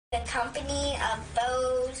the company of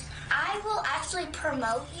those. I will actually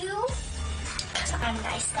promote you because I'm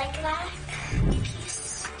nice like that.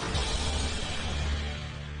 Peace.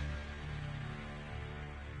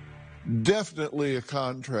 Definitely a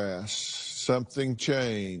contrast. Something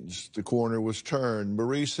changed. The corner was turned.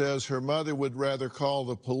 Marie says her mother would rather call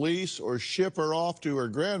the police or ship her off to her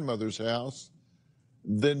grandmother's house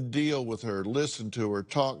than deal with her, listen to her,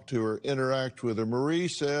 talk to her, interact with her. Marie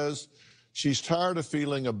says she's tired of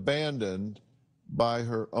feeling abandoned by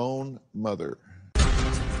her own mother.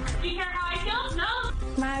 You hear how I feel? No.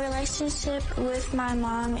 My relationship with my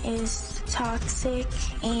mom is toxic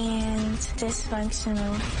and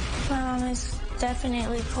dysfunctional. My mom is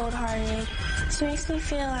definitely cold-hearted. She makes me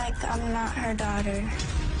feel like I'm not her daughter.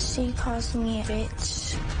 She calls me a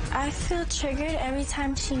bitch. I feel triggered every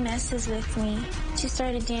time she messes with me. She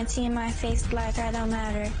started dancing in my face like I don't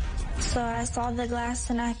matter. So I saw the glass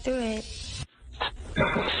and I threw it.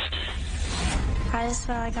 I just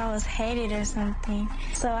felt like I was hated or something.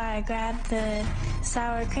 So I grabbed the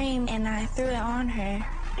sour cream and I threw it on her.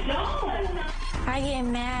 No. I get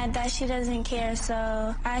mad that she doesn't care,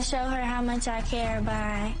 so I show her how much I care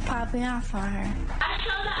by popping off on her. I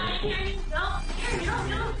show that I care. No.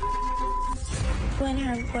 When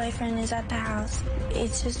her boyfriend is at the house,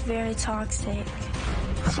 it's just very toxic.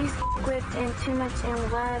 She's whipped and too much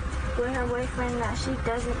in love with her boyfriend that she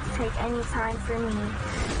doesn't take any time for me.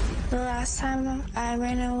 The last time I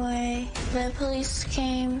ran away, the police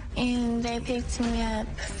came and they picked me up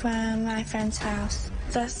from my friend's house.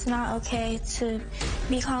 That's not okay to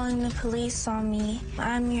be calling the police on me.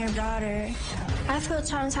 I'm your daughter. I feel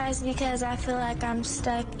traumatized because I feel like I'm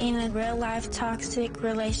stuck in a real-life toxic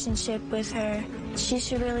relationship with her. She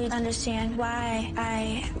should really understand why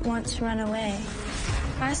I want to run away.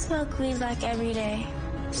 I smoke weed like every day.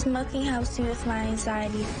 Smoking helps me with my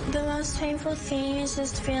anxiety. The most painful thing is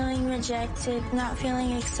just feeling rejected, not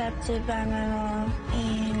feeling accepted by my mom,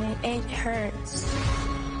 and it hurts.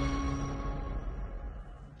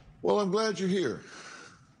 Well, I'm glad you're here.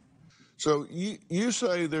 So you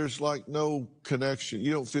say there's like no connection.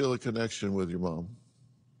 You don't feel a connection with your mom.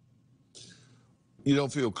 You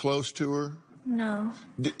don't feel close to her? No.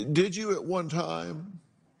 Did you at one time?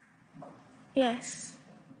 Yes.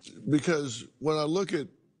 Because when I look at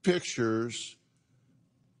pictures,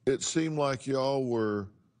 it seemed like y'all were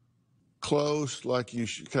close, like you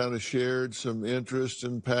kind of shared some interests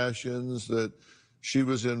and passions, that she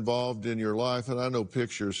was involved in your life. And I know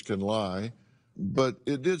pictures can lie, but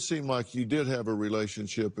it did seem like you did have a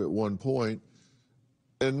relationship at one point,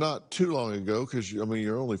 and not too long ago, because, I mean,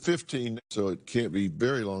 you're only 15, so it can't be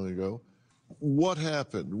very long ago. What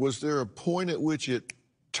happened? Was there a point at which it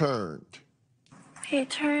turned? It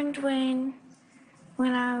turned when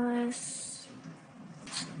I was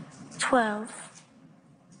 12.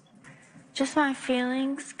 Just my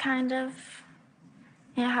feelings, kind of,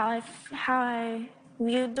 and how I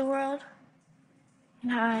viewed the world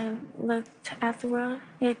and how I looked at the world.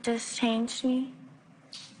 It just changed me.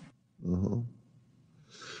 Mm-hmm.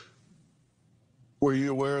 Were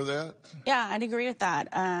you aware of that? Yeah, I'd agree with that.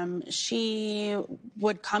 She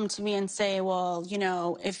would come to me and say, well, you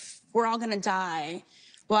know, if we're all going to die,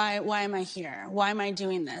 why am I here? Why am I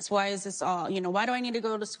doing this? Why is this all, you know, why do I need to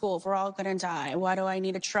go to school if we're all going to die? Why do I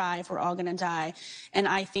need to try if we're all going to die? And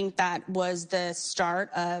I think that was the start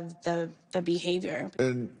of the behavior.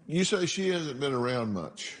 And you say she hasn't been around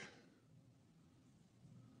much.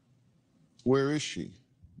 Where is she?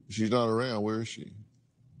 She's not around. Where is she?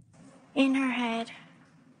 In her head,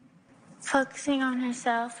 focusing on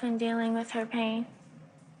herself and dealing with her pain.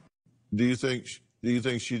 Do you think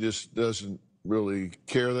she just doesn't really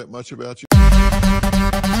care that much about you?